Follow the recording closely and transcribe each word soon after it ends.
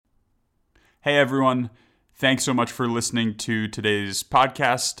Hey everyone, thanks so much for listening to today's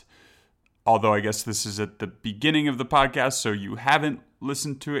podcast. Although I guess this is at the beginning of the podcast, so you haven't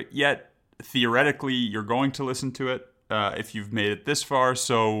listened to it yet. Theoretically, you're going to listen to it if you've made it this far,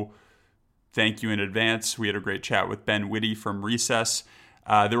 so thank you in advance. We had a great chat with Ben Witte from Recess.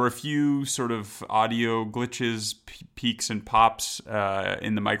 There were a few sort of audio glitches, peaks and pops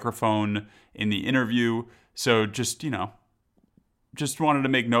in the microphone in the interview. So just wanted to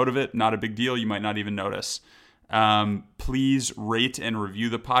make note of it. Not a big deal. You might not even notice. Please rate and review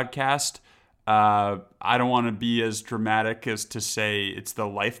the podcast. I don't want to be as dramatic as to say it's the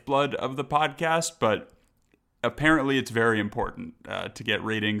lifeblood of the podcast, but apparently it's very important to get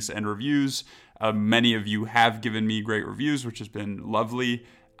ratings and reviews. Many of you have given me great reviews, which has been lovely.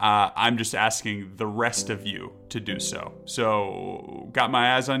 I'm just asking the rest of you to do so. So, got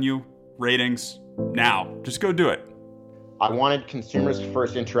my eyes on you. Ratings now. Just go do it. I wanted consumers'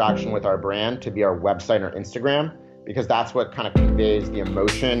 first interaction with our brand to be our website or Instagram, because that's what kind of conveys the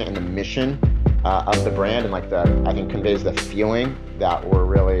emotion and the mission of the brand, and I think conveys the feeling that we're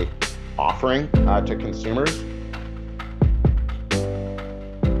really offering to consumers.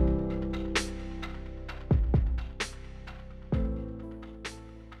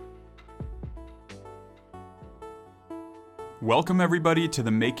 Welcome, everybody, to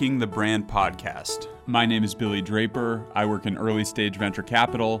the Making the Brand podcast. My name is Billy Draper. I work in early stage venture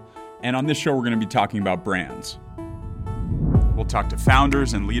capital, and on this show, we're going to be talking about brands. We'll talk to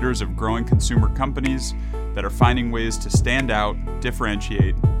founders and leaders of growing consumer companies that are finding ways to stand out,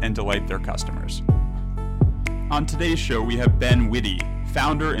 differentiate, and delight their customers. On today's show, we have Ben Witte,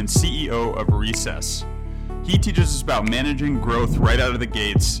 founder and CEO of Recess. He teaches us about managing growth right out of the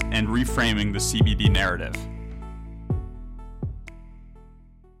gates and reframing the CBD narrative.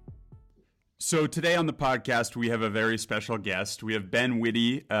 So today on the podcast, we have a very special guest. We have Ben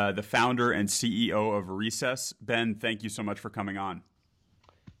Witte, the founder and CEO of Recess. Ben, thank you so much for coming on.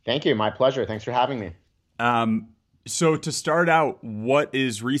 Thank you. My pleasure. Thanks for having me. So to start out, what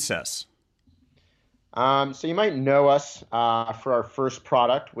is Recess? So you might know us for our first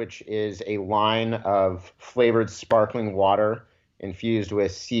product, which is a line of flavored sparkling water infused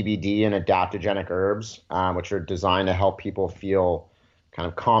with CBD and adaptogenic herbs, which are designed to help people feel kind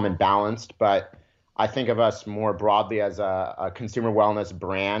of calm and balanced. But I think of us more broadly as a consumer wellness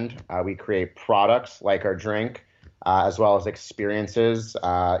brand. We create products like our drink, as well as experiences,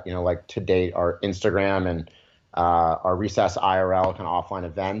 like to date our Instagram and our Recess IRL kind of offline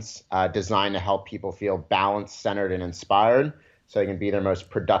events, designed to help people feel balanced, centered, and inspired so they can be their most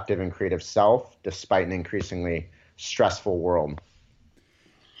productive and creative self despite an increasingly stressful world.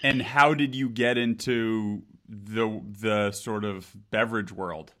 And how did you get into the sort of beverage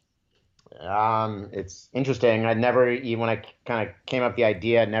world? It's interesting. I never even, when I kind of came up with the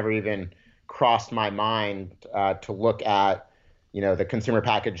idea, it never even crossed my mind to look at, the consumer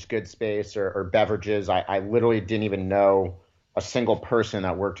packaged goods space or beverages. I literally didn't even know a single person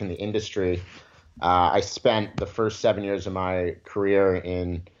that worked in the industry. I spent the first 7 years of my career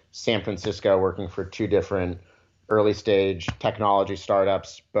in San Francisco working for two different early stage technology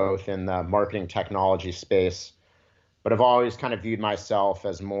startups, both in the marketing technology space. But I've always kind of viewed myself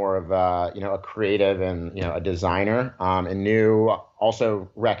as more of a creative and, a designer, and also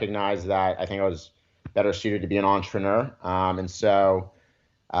recognized that I think I was better suited to be an entrepreneur. And so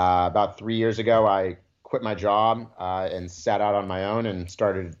about 3 years ago, I quit my job and set out on my own and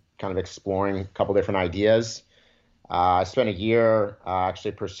started kind of exploring a couple different ideas. I spent a year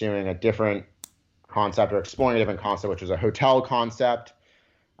actually pursuing a different concept, or exploring a different concept, which was a hotel concept.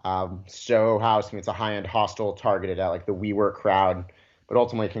 Soho House, it's a high-end hostel targeted at like the WeWork crowd, but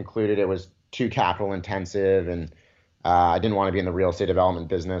ultimately concluded it was too capital intensive, and I didn't want to be in the real estate development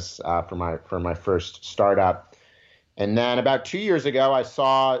business for my first startup. And then about 2 years ago, I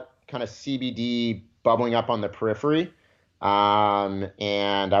saw kind of CBD bubbling up on the periphery, and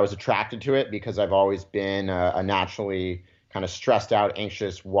I was attracted to it because I've always been a naturally kind of stressed out,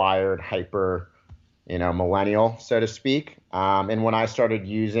 anxious, wired, hyper, millennial, so to speak. And when I started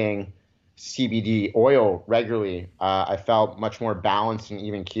using CBD oil regularly, I felt much more balanced and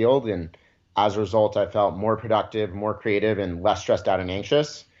even keeled. And as a result, I felt more productive, more creative, and less stressed out and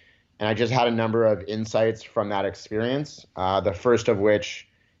anxious. And I just had a number of insights from that experience. The first of which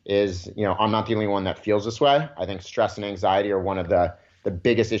is, I'm not the only one that feels this way. I think stress and anxiety are one of the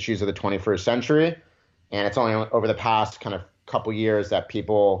biggest issues of the 21st century. And it's only over the past kind of couple years that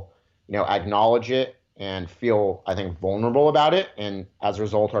people, acknowledge it and feel, I think, vulnerable about it, and as a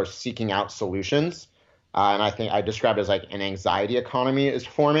result are seeking out solutions. And I think I described it as like an anxiety economy is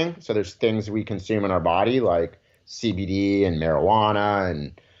forming. So there's things we consume in our body like CBD and marijuana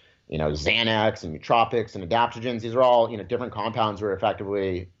and Xanax and nootropics and adaptogens. These are all, different compounds we're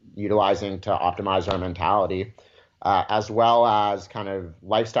effectively utilizing to optimize our mentality, as well as kind of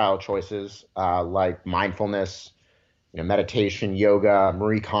lifestyle choices like mindfulness, meditation, yoga,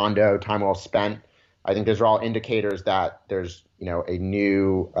 Marie Kondo, time well spent. I think those are all indicators that there's, a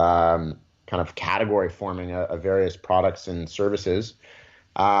new kind of category forming of various products and services.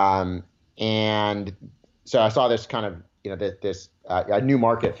 And so I saw this kind of, this a new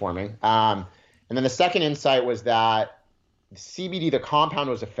market forming. And then the second insight was that CBD, the compound,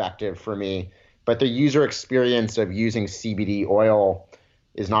 was effective for me, but the user experience of using CBD oil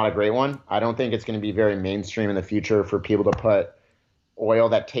is not a great one. I don't think it's going to be very mainstream in the future for people to put oil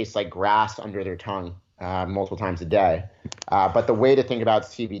that tastes like grass under their tongue multiple times a day. But the way to think about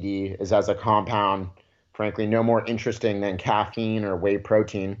CBD is as a compound, frankly, no more interesting than caffeine or whey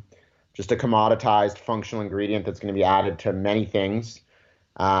protein, just a commoditized functional ingredient that's going to be added to many things.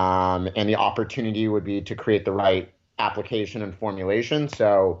 And the opportunity would be to create the right application and formulation.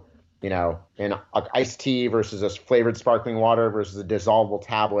 So, in iced tea versus a flavored sparkling water versus a dissolvable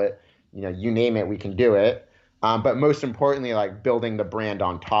tablet, you name it, we can do it. But most importantly, like building the brand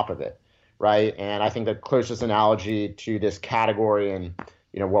on top of it, right? And I think the closest analogy to this category and,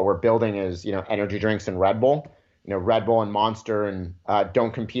 what we're building is, energy drinks and Red Bull. Red Bull and Monster and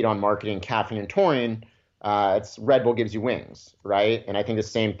don't compete on marketing caffeine and taurine. It's Red Bull gives you wings, right? And I think the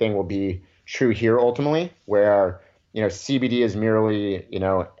same thing will be true here ultimately, where CBD is merely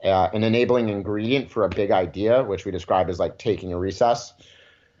an enabling ingredient for a big idea, which we describe as like taking a recess.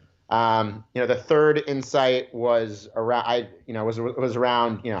 The third insight was around was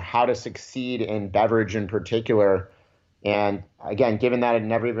around how to succeed in beverage in particular. And again, given that it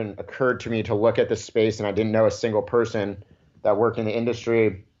never even occurred to me to look at this space and I didn't know a single person that worked in the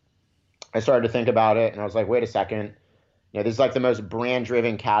industry, I started to think about it and I was like, wait a second, this is like the most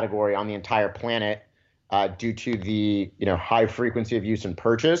brand-driven category on the entire planet due to the high frequency of use and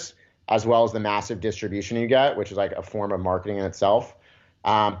purchase, as well as the massive distribution you get, which is like a form of marketing in itself.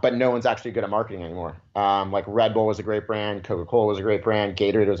 But no one's actually good at marketing anymore. Like Red Bull was a great brand, Coca-Cola was a great brand,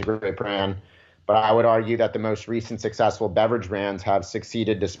 Gatorade was a great brand. But I would argue that the most recent successful beverage brands have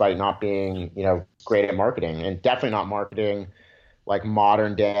succeeded despite not being, great at marketing, and definitely not marketing like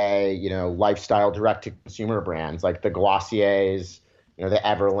modern day, lifestyle direct to consumer brands like the Glossiers, the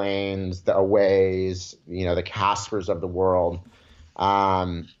Everlanes, the Aways, the Caspers of the world.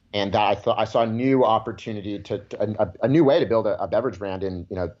 And that I saw a new opportunity a new way to build a beverage brand in,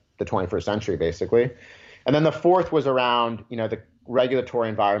 the 21st century, basically. And then the fourth was around, the regulatory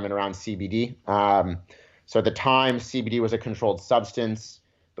environment around CBD. So at the time, CBD was a controlled substance.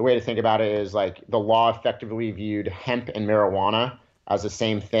 The way to think about it is like the law effectively viewed hemp and marijuana as the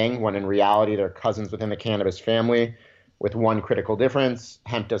same thing, when in reality they're cousins within the cannabis family, with one critical difference: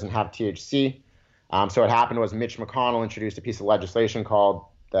 hemp doesn't have THC. So what happened was Mitch McConnell introduced a piece of legislation called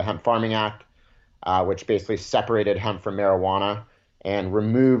the Hemp Farming Act, which basically separated hemp from marijuana and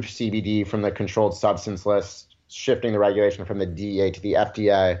removed CBD from the controlled substance list, shifting the regulation from the DEA to the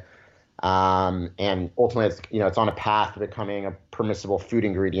FDA. And ultimately, it's on a path to becoming a permissible food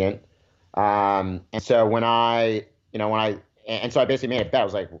ingredient. And so I basically made a bet. I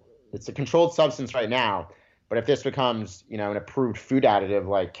was like, it's a controlled substance right now, but if this becomes, an approved food additive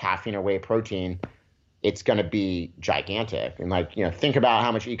like caffeine or whey protein, it's going to be gigantic. And think about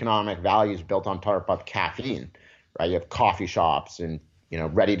how much economic value is built on top of caffeine, right? You have coffee shops and,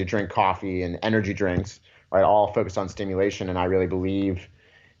 ready to drink coffee and energy drinks, right? All focused on stimulation. And I really believe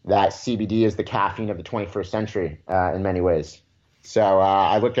that CBD is the caffeine of the 21st century in many ways. So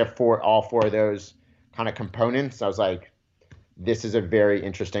I looked at all four of those kind of components. I was like, this is a very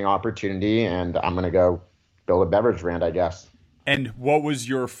interesting opportunity, and I'm going to go build a beverage brand, I guess. And what was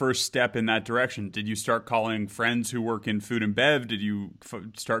your first step in that direction? Did you start calling friends who work in food and bev? Did you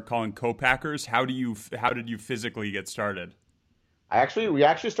start calling co-packers? How did you physically get started? We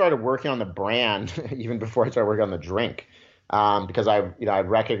actually started working on the brand even before I started working on the drink, because I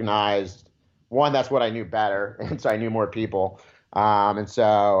recognized, one, that's what I knew better, and so I knew more people, and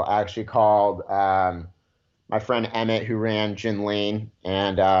so I actually called my friend Emmett, who ran Gin Lane,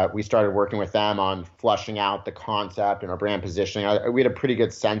 and we started working with them on flushing out the concept and our brand positioning. We had a pretty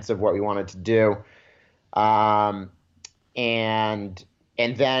good sense of what we wanted to do, and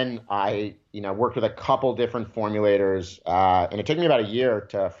then I worked with a couple different formulators, and it took me about a year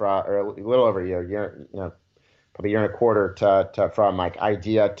or a little over a year, probably a year and a quarter from like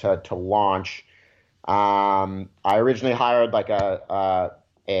idea to launch. I originally hired like a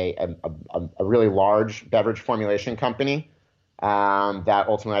really large beverage formulation company that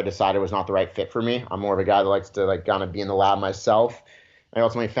ultimately I decided was not the right fit for me. I'm more of a guy that likes to kind of be in the lab myself. I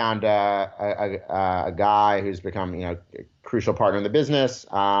ultimately found a guy who's become, a crucial partner in the business,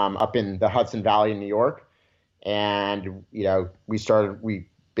 up in the Hudson Valley in New York. And, we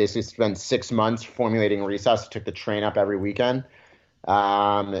basically spent 6 months formulating Recess, took the train up every weekend.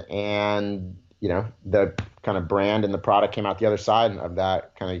 And, the kind of brand and the product came out the other side of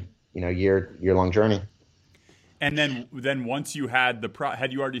that kind of, year-long journey. And then once you had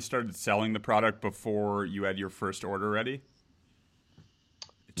had you already started selling the product before you had your first order ready?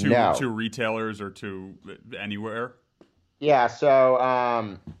 No. To retailers or to anywhere? Yeah.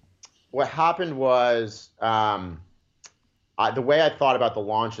 So what happened was the way I thought about the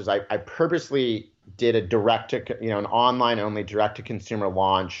launch is I purposely did a an online only direct to consumer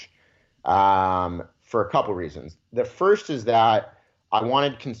launch for a couple reasons. The first is that I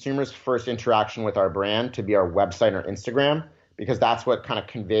wanted consumers' first interaction with our brand to be our website or Instagram, because that's what kind of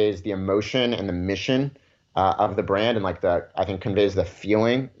conveys the emotion and the mission of the brand, and I think conveys the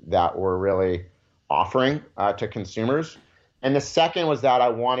feeling that we're really offering to consumers. And the second was that I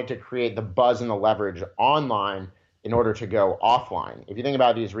wanted to create the buzz and the leverage online in order to go offline. If you think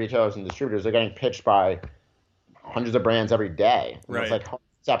about these retailers and distributors, they're getting pitched by hundreds of brands every day. Right. It's like hard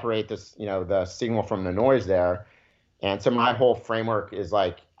to separate this, the signal from the noise there. And so my whole framework is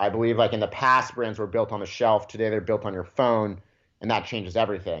I believe in the past, brands were built on the shelf. Today, they're built on your phone, and that changes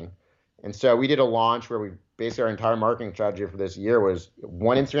everything. And so we did a launch where we basically, our entire marketing strategy for this year was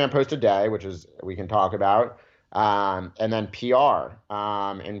one Instagram post a day, which is we can talk about, and then PR.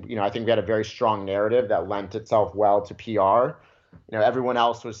 And I think we had a very strong narrative that lent itself well to PR. Everyone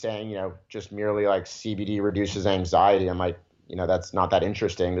else was saying, just merely CBD reduces anxiety. I'm like, that's not that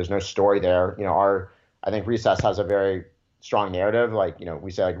interesting. There's no story there. I think Recess has a very strong narrative. We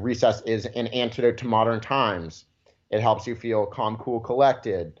say Recess is an antidote to modern times. It helps you feel calm, cool,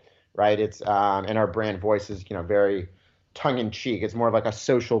 collected, right? It's and our brand voice is, very tongue in cheek. It's more of a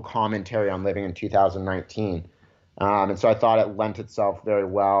social commentary on living in 2019. And so I thought it lent itself very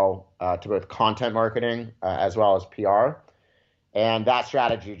well to both content marketing as well as PR. And that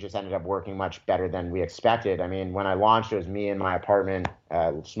strategy just ended up working much better than we expected. I mean, when I launched, it was me in my apartment,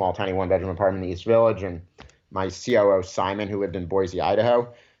 small, tiny one-bedroom apartment in the East Village, and my COO, Simon, who lived in Boise,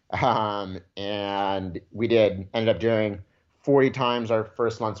 Idaho. And we ended up doing 40 times our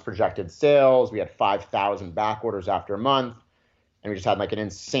first month's projected sales. We had 5,000 back orders after a month. And we just had an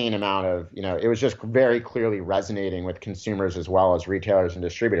insane amount of, it was just very clearly resonating with consumers as well as retailers and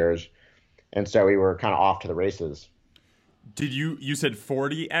distributors. And so we were kind of off to the races. You said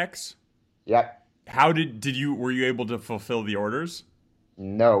 40x? Yep. Were you able to fulfill the orders?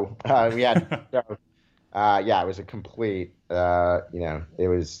 No, we had, it was a complete, it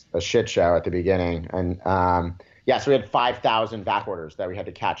was a shit show at the beginning. And so we had 5,000 back orders that we had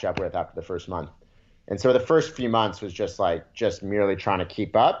to catch up with after the first month. And so the first few months was just merely trying to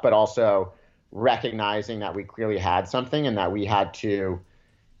keep up, but also recognizing that we clearly had something and that we had to,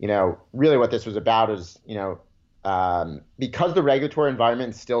 really what this was about is, because the regulatory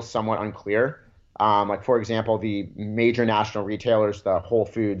environment is still somewhat unclear, for example, the major national retailers, the Whole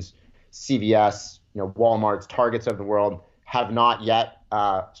Foods, CVS, Walmart's, Targets of the world, have not yet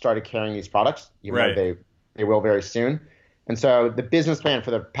started carrying these products, even though they will very soon. And so the business plan for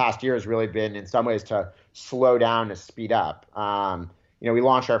the past year has really been, in some ways, to slow down, to speed up. We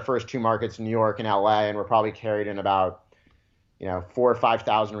launched our first two markets in New York and LA, and we're probably carried in about 4,000 or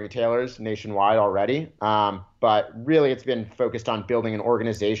 5,000 retailers nationwide already. But really, it's been focused on building an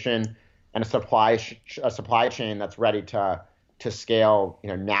organization and a supply chain that's ready to scale,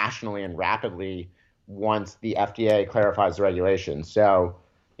 nationally and rapidly once the FDA clarifies the regulations. So,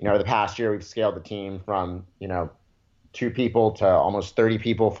 the past year we've scaled the team from 2 people to almost 30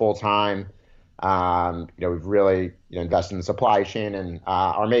 people full time. We've really invested in the supply chain and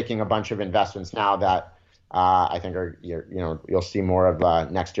are making a bunch of investments now that I think you'll see more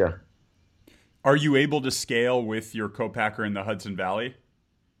of next year. Are you able to scale with your co-packer in the Hudson Valley?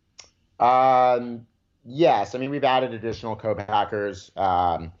 Yes. I mean, we've added additional co-packers,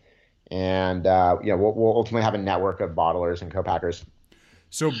 and we'll ultimately have a network of bottlers and co-packers.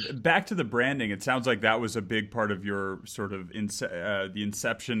 So back to the branding, it sounds like that was a big part of your sort of the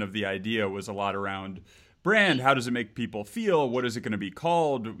inception of the idea was a lot around brand. How does it make people feel? What is it going to be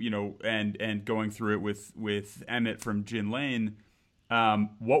called? And going through it with Emmett from Gin Lane.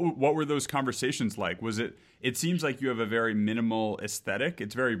 What were those conversations like? It seems like you have a very minimal aesthetic.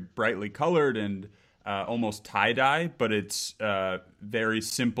 It's very brightly colored and almost tie-dye, but it's very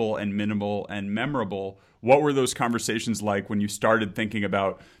simple and minimal and memorable. What were those conversations like when you started thinking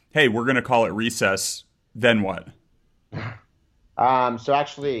about, hey, we're going to call it Recess, then what? So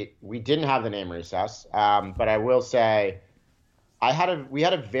actually, we didn't have the name Recess, but I will say we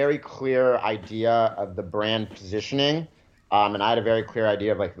had a very clear idea of the brand positioning, and I had a very clear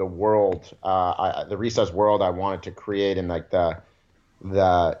idea of like the world, the recess world I wanted to create, and like the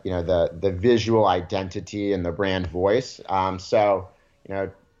visual identity and the brand voice. So a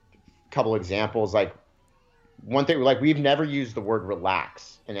couple examples, like one thing, like we've never used the word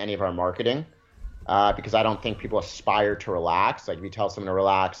relax in any of our marketing, because I don't think people aspire to relax. Like if you tell someone to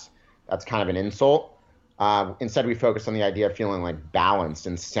relax, that's kind of an insult. Instead, we focus on the idea of feeling like balanced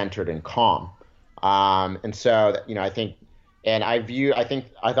and centered and calm. And so, I think, and I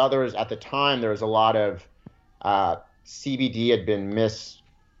thought at the time, there was a lot of CBD had been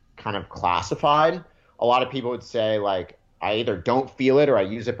kind of classified. A lot of people would say like, I either don't feel it or I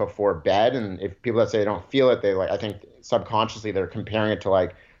use it before bed. And if people that say they don't feel it, I think subconsciously they're comparing it to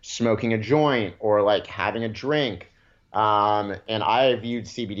like smoking a joint or like having a drink. And I viewed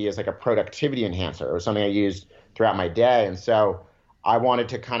CBD as like a productivity enhancer. It was something I used throughout my day. And so I wanted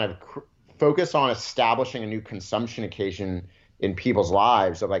to kind of focus on establishing a new consumption occasion in people's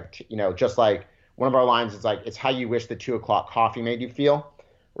lives of like, just like one of our lines is like, it's how you wish the 2:00 coffee made you feel.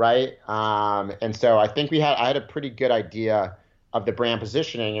 Right. And so I think I had a pretty good idea of the brand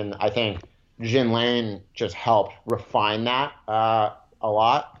positioning. And I think Gin Lane just helped refine that, a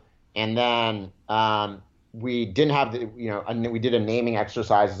lot. And then, we didn't have we did a naming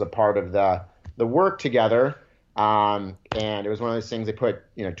exercise as a part of the work together. And it was one of those things they put,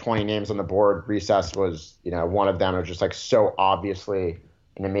 20 names on the board. Recess was, one of them. It was just like so obviously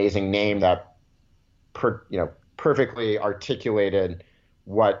an amazing name that perfectly articulated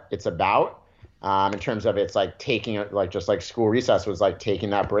what it's about. In terms of it's like taking it, like just like school recess was like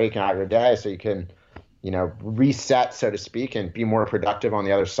taking that break out of your day so you can, reset, so to speak, and be more productive on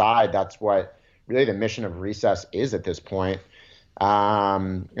the other side. That's what really the mission of recess is at this point.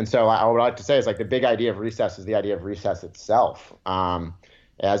 And so I would like to say is like the big idea of recess is the idea of recess itself.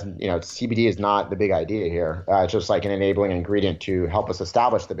 As CBD is not the big idea here. It's just like an enabling ingredient to help us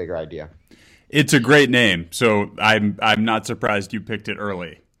establish the bigger idea. It's a great name, so I'm not surprised you picked it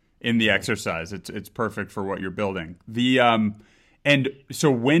early in the exercise. It's perfect for what you're building. And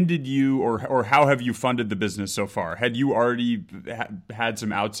so when did you or how have you funded the business so far? Had you already had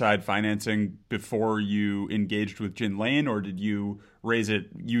some outside financing before you engaged with Gin Lane, or did you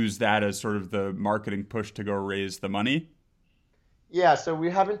use that as sort of the marketing push to go raise the money? Yeah, so we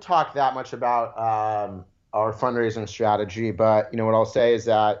haven't talked that much about our fundraising strategy, but what I'll say is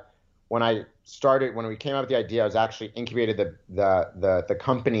that when we came up with the idea, I was actually incubated the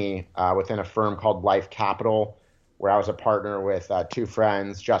company within a firm called Life Capital, where I was a partner with two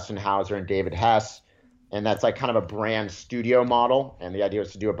friends, Justin Hauser and David Hess. And that's like kind of a brand studio model. And the idea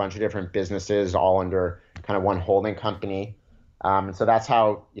was to do a bunch of different businesses all under kind of one holding company. And so that's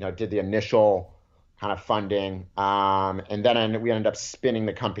how, did the initial kind of funding. And then we ended up spinning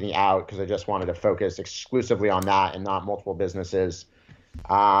the company out because I just wanted to focus exclusively on that and not multiple businesses.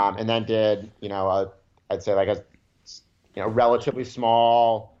 And then did, I'd say like a relatively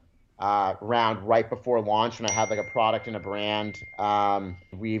small round right before launch when I had like a product and a brand.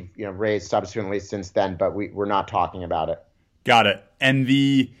 We've raised subsequently since then, but we're not talking about it. Got it. And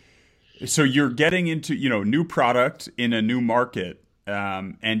so you're getting into new product in a new market,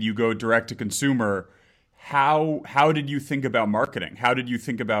 and you go direct to consumer. How did you think about marketing? How did you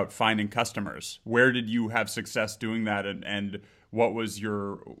think about finding customers? Where did you have success doing that? And what was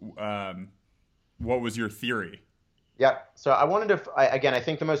your theory? Yeah. So I wanted to, again, I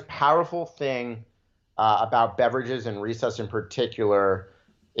think the most powerful thing about beverages and recess in particular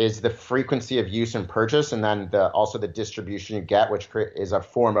is the frequency of use and purchase, and then also the distribution you get, which is a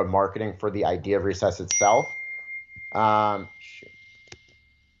form of marketing for the idea of recess itself.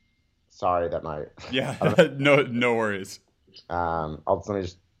 Sorry that my... Yeah, no worries. Let me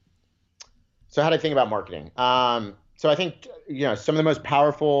just... So how do I think about marketing? So I think, some of the most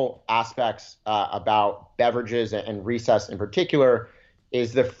powerful aspects about beverages and recess in particular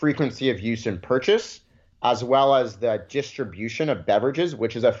is the frequency of use and purchase, as well as the distribution of beverages,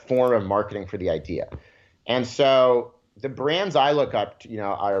 which is a form of marketing for the idea. And so the brands I look up to,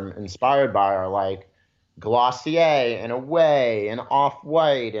 are inspired by are like Glossier and Away and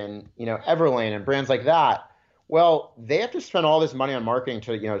Off-White and, Everlane and brands like that. Well, they have to spend all this money on marketing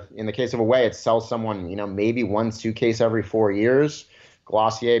to, in the case of Away, it sells someone, maybe one suitcase every 4 years.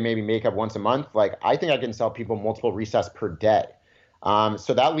 Glossier, maybe makeup once a month. Like, I think I can sell people multiple recess per day.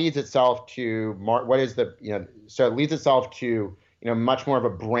 So that leads itself to it leads itself to, much more of a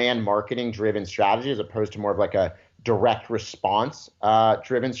brand marketing driven strategy as opposed to more of like a direct response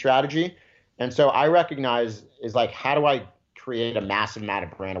driven strategy. And so I recognize is like, how do I create a massive amount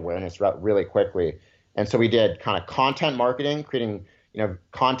of brand awareness really quickly? And so we did kind of content marketing, creating,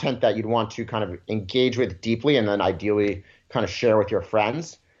 content that you'd want to kind of engage with deeply and then ideally kind of share with your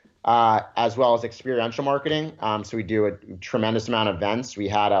friends, as well as experiential marketing. So we do a tremendous amount of events. We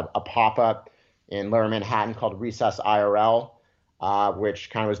had a pop-up in Lower Manhattan called Recess IRL, which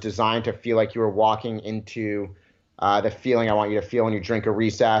kind of was designed to feel like you were walking into the feeling I want you to feel when you drink a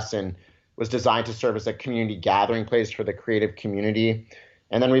recess, and was designed to serve as a community gathering place for the creative community.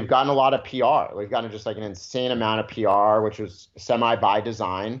 And then we've gotten a lot of PR. We've gotten just like an insane amount of PR, which was semi by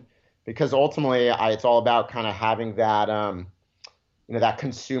design, because ultimately it's all about kind of having that, that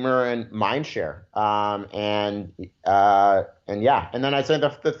consumer and mind share. And yeah. And then I'd say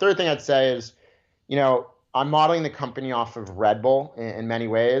the third thing I'd say is, I'm modeling the company off of Red Bull in many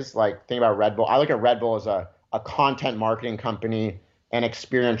ways. Like, think about Red Bull. I look at Red Bull as a content marketing company and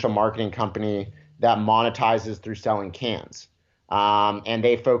experiential marketing company that monetizes through selling cans. And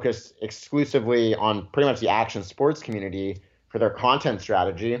they focus exclusively on pretty much the action sports community for their content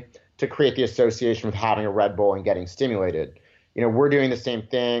strategy to create the association with having a Red Bull and getting stimulated. We're doing the same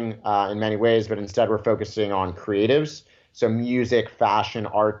thing in many ways, but instead we're focusing on creatives. So music, fashion,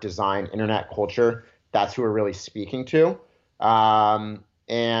 art, design, internet culture, that's who we're really speaking to. I'd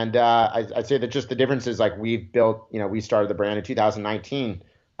say that just the difference is, like, we've built, we started the brand in 2019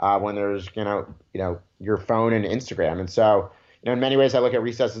 when there was, your phone and Instagram. And so, in many ways, I look at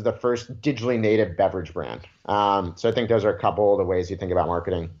Recess as the first digitally native beverage brand. So I think those are a couple of the ways you think about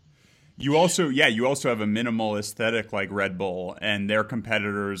marketing. You also have a minimal aesthetic like Red Bull, and their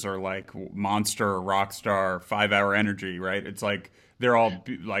competitors are like Monster, Rockstar, 5 Hour Energy, right? It's like they're all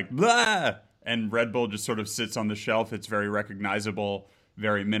like blah, and Red Bull just sort of sits on the shelf. It's very recognizable,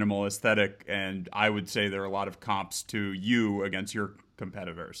 very minimal aesthetic, and I would say there are a lot of comps to you against your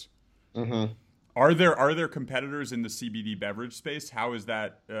competitors. Mm-hmm. Are there competitors in the CBD beverage space? How is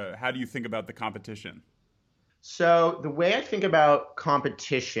that? How do you think about the competition? So the way I think about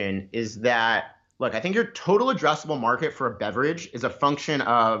competition is that, look, I think your total addressable market for a beverage is a function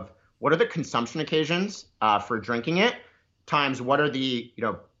of what are the consumption occasions for drinking it, times what are the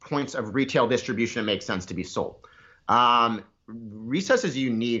points of retail distribution that make sense to be sold. Recess is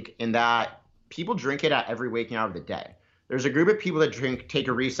unique in that people drink it at every waking hour of the day. There's a group of people that take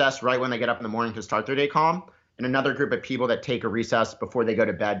a recess right when they get up in the morning to start their day calm, and another group of people that take a recess before they go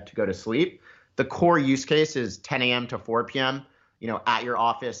to bed to go to sleep. The core use case is 10 a.m. to 4 p.m., at your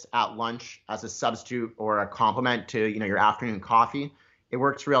office, at lunch, as a substitute or a complement to, your afternoon coffee. It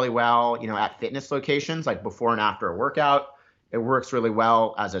works really well, at fitness locations, like before and after a workout. It works really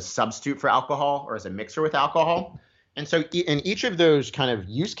well as a substitute for alcohol or as a mixer with alcohol. And so in each of those kind of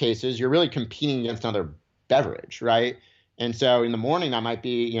use cases, you're really competing against another beverage, right? And so in the morning, that might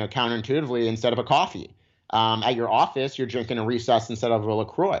be, counterintuitively, instead of a coffee. At your office, you're drinking a Recess instead of a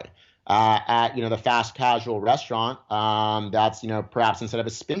LaCroix. At the fast casual restaurant, that's perhaps instead of a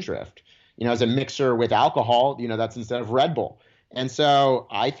Spindrift. As a mixer with alcohol, that's instead of Red Bull. And so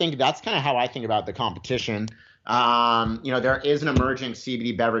I think that's kind of how I think about the competition. There is an emerging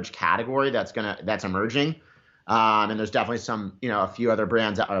CBD beverage category that's emerging, and there's definitely some a few other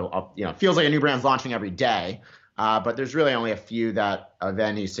brands that feels like a new brand's launching every day. But there's really only a few that of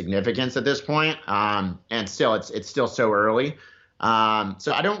any significance at this point, and still it's still so early.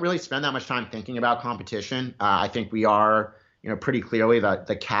 So I don't really spend that much time thinking about competition. I think we are, pretty clearly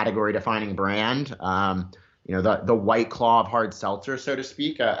the category defining brand, the White Claw of hard seltzer, so to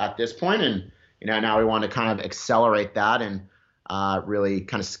speak, at this point. And, now we want to kind of accelerate that and really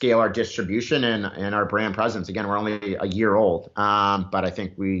kind of scale our distribution and our brand presence. Again, we're only a year old, but I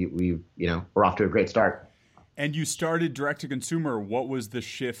think we're off to a great start. And you started direct to consumer. What was the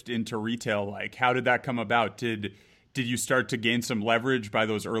shift into retail like? How did that come about? Did you start to gain some leverage by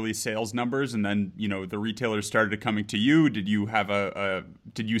those early sales numbers, and then the retailers started coming to you? Did you have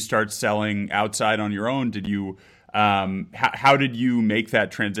did you start selling outside on your own? Did you how did you make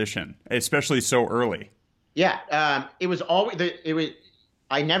that transition, especially so early? Yeah, it was always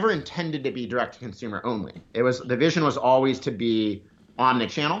I never intended to be direct to consumer only. The vision was always to be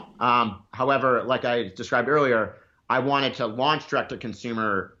omnichannel. However, like I described earlier, I wanted to launch direct to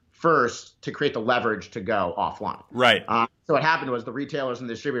consumer first to create the leverage to go offline. Right. So what happened was the retailers and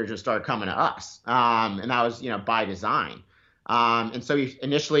distributors just started coming to us, and that was by design. And so we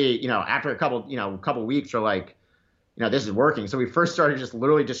initially, after a couple weeks, we're like, this is working. So we first started just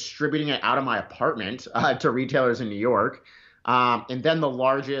literally distributing it out of my apartment to retailers in New York. And then the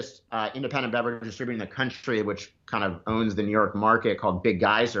largest independent beverage distributor in the country, which kind of owns the New York market, called Big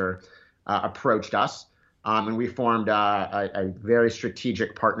Geyser, approached us. And we formed a very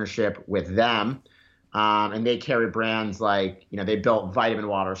strategic partnership with them. And they carry brands like, they built Vitamin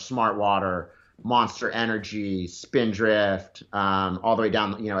Water, Smart Water, Monster Energy, Spindrift, all the way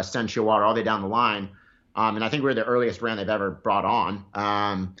down, Essentia Water, all the way down the line. And I think we're the earliest brand they've ever brought on.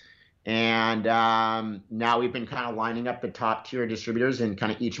 Now we've been kind of lining up the top tier distributors in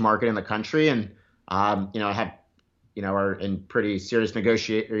kind of each market in the country, and are in pretty serious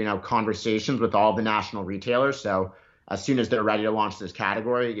conversations with all the national retailers. So as soon as they're ready to launch this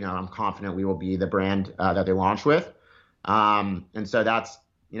category, I'm confident we will be the brand that they launch with. And so that's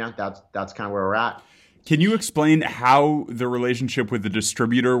kind of where we're at. Can you explain how the relationship with the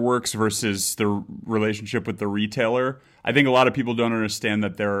distributor works versus the relationship with the retailer? I think a lot of people don't understand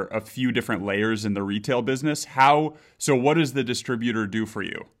that there are a few different layers in the retail business. So what does the distributor do for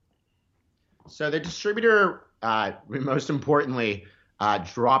you? So the distributor, most importantly,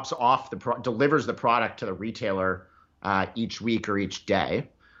 delivers the product to the retailer each week or each day.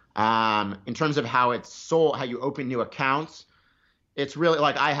 In terms of how it's sold, how you open new accounts, it's really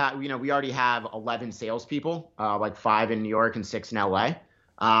like we already have 11 salespeople, like 5 in New York and 6 in LA.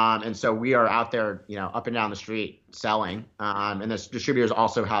 And so we are out there, up and down the street selling. And the distributors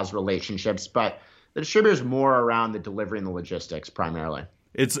also has relationships, but the distributors more around the delivery and the logistics primarily.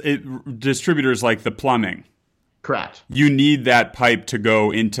 Distributors like the plumbing. Correct. You need that pipe to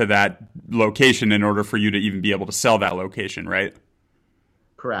go into that location in order for you to even be able to sell that location, right?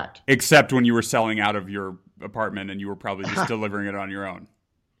 Correct. Except when you were selling out of your apartment and you were probably just delivering it on your own.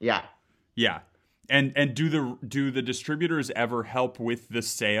 Yeah. Yeah. And do the distributors ever help with the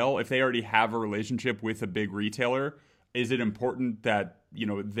sale if they already have a relationship with a big retailer? Is it important that,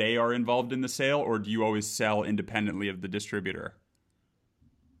 they are involved in the sale, or do you always sell independently of the distributor?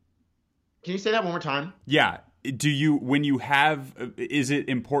 Can you say that one more time? Yeah. Is it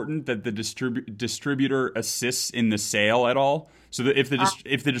important that the distributor assists in the sale at all? So that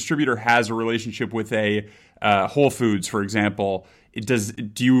if the distributor has a relationship with a Whole Foods, for example,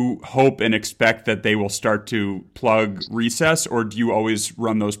 do you hope and expect that they will start to plug Recess, or do you always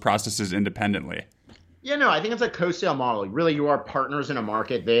run those processes independently? Yeah, no, I think it's a co-sale model. Really, you are partners in a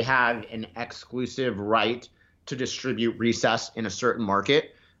market. They have an exclusive right to distribute Recess in a certain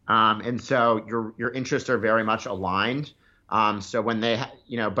market. And so your interests are very much aligned. So when they're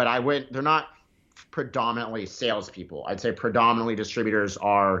not predominantly salespeople. I'd say predominantly distributors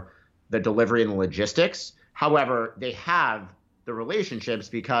are the delivery and the logistics. However, they have the relationships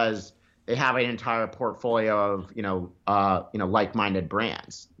because they have an entire portfolio of, like-minded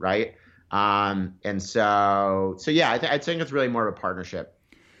brands, right? And so yeah, I'd think it's really more of a partnership.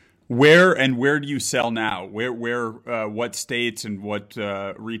 Where do you sell now? What states and what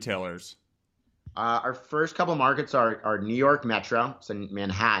retailers? Our first couple of markets are New York Metro, so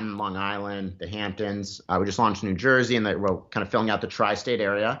Manhattan, Long Island, the Hamptons. We just launched New Jersey, and we're kind of filling out the tri-state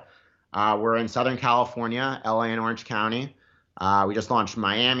area. We're in Southern California, LA and Orange County. We just launched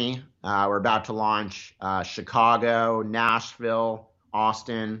Miami. We're about to launch Chicago, Nashville,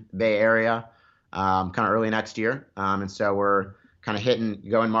 Austin, Bay Area, kind of early next year. And so we're kind of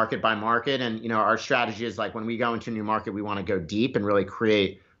going market by market. And, our strategy is like when we go into a new market, we want to go deep and really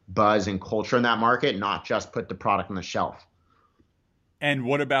create buzz and culture in that market, not just put the product on the shelf. And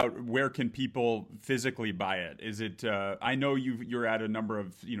what about where can people physically buy it? Is it? I know you're at a number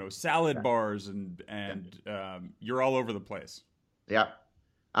of salad bars and you're all over the place. Yeah.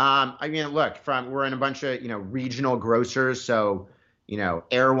 We're in a bunch of regional grocers, so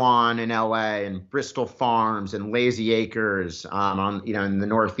Erewhon in LA and Bristol Farms and Lazy Acres in the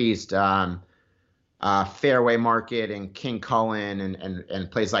Northeast. Fairway Market and King Cullen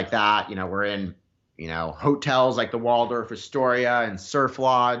and places like that. We're in, hotels like the Waldorf Astoria and Surf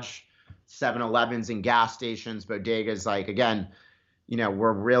Lodge, 7-Elevens and gas stations, bodegas. Like, again,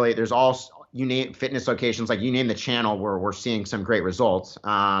 there's all, you name fitness locations, like you name the channel, where we're seeing some great results.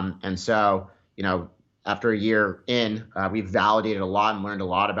 And so, after a year in, we've validated a lot and learned a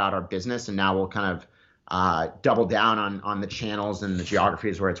lot about our business. And now we'll kind of double down on the channels and the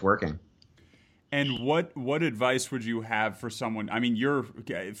geographies where it's working. And what advice would you have for someone? I mean,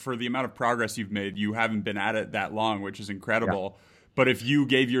 for the amount of progress you've made, you haven't been at it that long, which is incredible. Yeah. But if you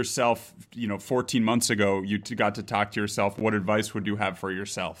gave yourself, 14 months ago, you got to talk to yourself, what advice would you have for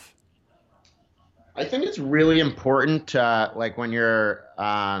yourself? I think it's really important to, when you're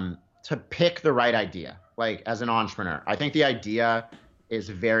to pick the right idea, like as an entrepreneur. I think the idea is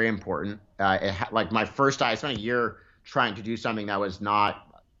very important. I spent a year trying to do something that was not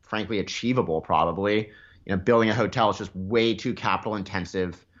frankly achievable, probably. Building a hotel is just way too capital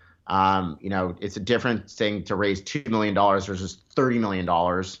intensive. It's a different thing to raise $2 million versus $30 million,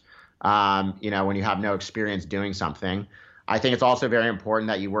 when you have no experience doing something. I think it's also very important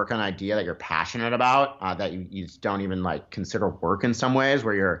that you work on an idea that you're passionate about, that you don't even consider work in some ways,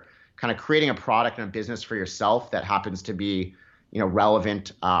 where you're kind of creating a product and a business for yourself that happens to be,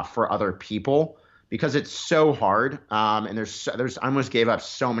 relevant for other people, because it's so hard. And I almost gave up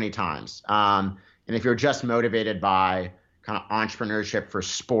so many times. And if you're just motivated by kind of entrepreneurship for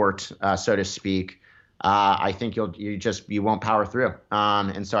sport, so to speak, I think you won't power through.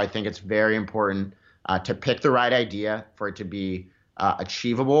 And so I think it's very important to pick the right idea for it to be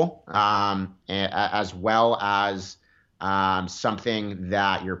achievable, as well as something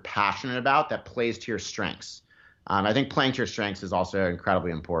that you're passionate about that plays to your strengths. I think playing to your strengths is also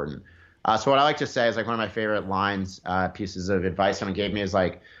incredibly important. So what I like to say is, like, one of my favorite lines, pieces of advice someone gave me is,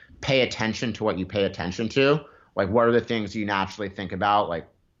 like, pay attention to what you pay attention to. Like, what are the things you naturally think about, like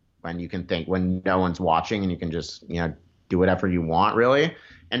when no one's watching and you can just, do whatever you want, really.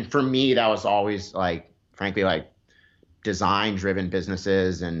 And for me, that was always, like, frankly, like, design driven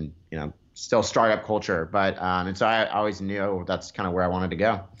businesses and, still startup culture. But, and so I always knew that's kind of where I wanted to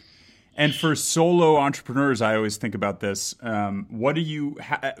go. And for solo entrepreneurs, I always think about this. Who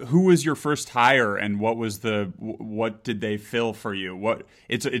was your first hire, and what did they fill for you?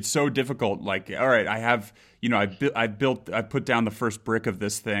 It's so difficult. Like, all right, I put down the first brick of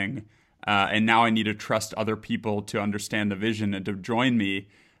this thing, and now I need to trust other people to understand the vision and to join me.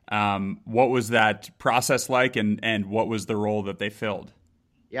 What was that process like, and what was the role that they filled?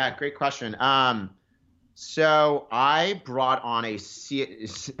 Yeah, great question. So I brought on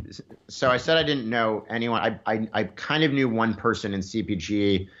so I said I didn't know anyone. I kind of knew one person in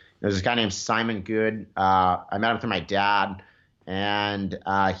CPG. There's this guy named Simon Good. I met him through my dad, and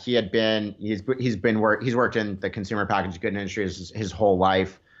he's worked in the consumer packaged goods industry his whole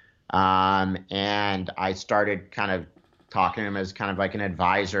life. And I started kind of talking to him as kind of like an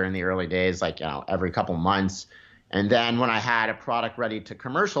advisor in the early days, like, every couple months. And then when I had a product ready to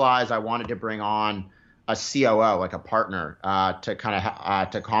commercialize, I wanted to bring on a COO, like a partner, to kind of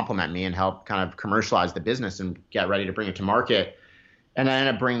to complement me and help kind of commercialize the business and get ready to bring it to market. And I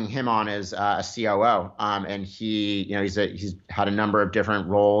ended up bringing him on as a COO. And he's had a number of different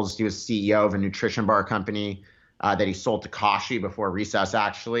roles. He was CEO of a nutrition bar company that he sold to Kashi before Recess,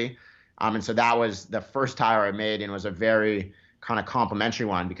 actually. And so that was the first hire I made, and it was a very kind of complimentary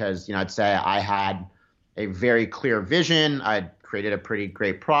one because, I'd say I had a very clear vision. I'd created a pretty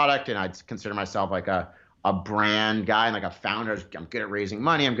great product, and I'd consider myself like a brand guy and like a founder. I'm good at raising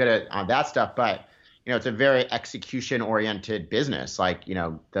money. I'm good at that stuff. But, it's a very execution oriented business. Like,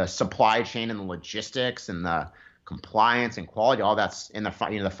 the supply chain and the logistics and the compliance and quality, all that's in the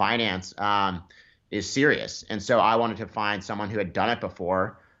finance is serious. And so I wanted to find someone who had done it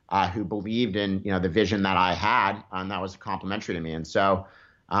before, who believed in, the vision that I had, and that was complimentary to me. And so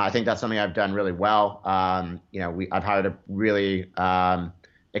I think that's something I've done really well. I've hired a really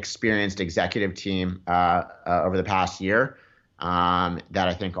experienced executive team over the past year that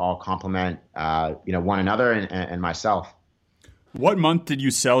I think all complement one another and myself. What month did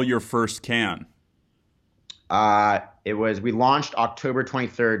you sell your first can? We launched October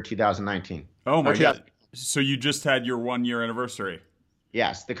 23rd, 2019. Oh my God. So you just had your 1 year anniversary.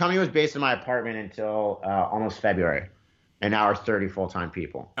 Yes. The company was based in my apartment until almost February. And now we're 30 full-time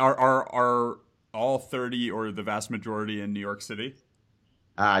people. Are all 30 or the vast majority in New York City?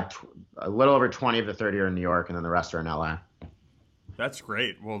 A little over 20 of the 30 are in New York, and then the rest are in LA. That's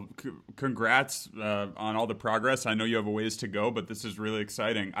great. Well, congrats on all the progress. I know you have a ways to go, but this is really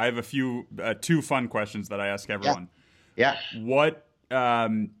exciting. I have two fun questions that I ask everyone. Yeah. What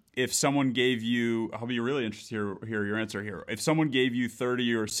if someone gave you? I'll be really interested to hear your answer here. If someone gave you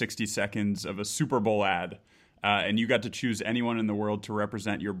 30 or 60 seconds of a Super Bowl ad, and you got to choose anyone in the world to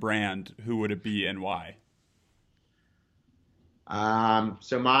represent your brand, who would it be and why?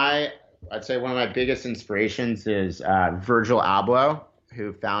 I'd say one of my biggest inspirations is Virgil Abloh,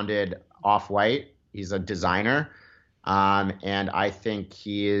 who founded Off-White. He's a designer, and I think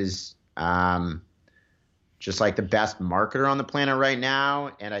he is just like the best marketer on the planet right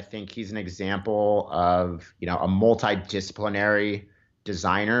now. And I think he's an example of a multidisciplinary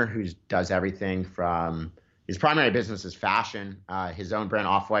designer who does everything from his primary business is fashion, his own brand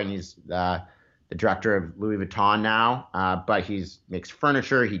Off-White, and he's the director of Louis Vuitton now, but he makes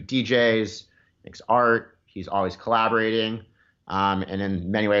furniture, he DJs, makes art, he's always collaborating, and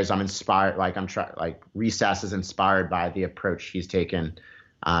in many ways I'm inspired. Recess is inspired by the approach he's taken,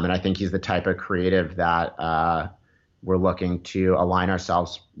 and I think he's the type of creative that we're looking to align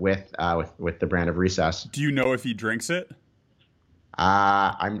ourselves with the brand of Recess. Do you know if he drinks it?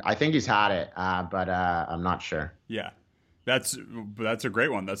 I think he's had it, but I'm not sure. Yeah. That's a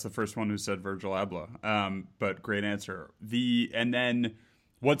great one. That's the first one who said Virgil Abloh. But great answer. And then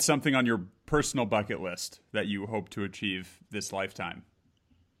what's something on your personal bucket list that you hope to achieve this lifetime?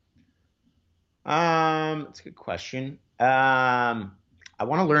 It's a good question. I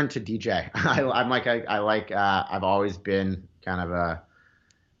want to learn to DJ. I've always been kind of a,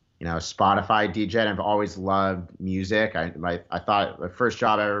 Spotify DJ, and I've always loved music. I thought the first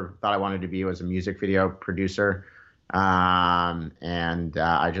job I ever thought I wanted to be was a music video producer. And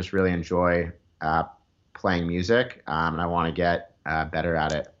I just really enjoy playing music, and I want to get better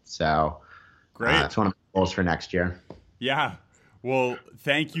at it. So Great. It's one of my goals for next year. Yeah. Well,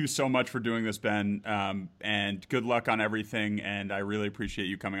 thank you so much for doing this, Ben, and good luck on everything. And I really appreciate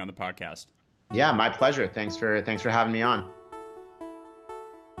you coming on the podcast. Yeah, my pleasure. Thanks for having me on.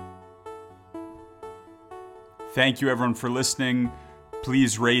 Thank you, everyone, for listening.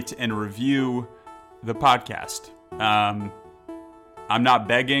 Please rate and review the podcast. I'm not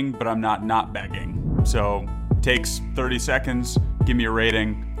begging, but I'm not begging. So takes 30 seconds. Give me a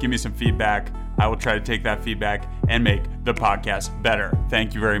rating. Give me some feedback. I will try to take that feedback and make the podcast better.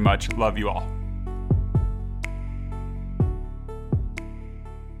 Thank you very much. Love you all.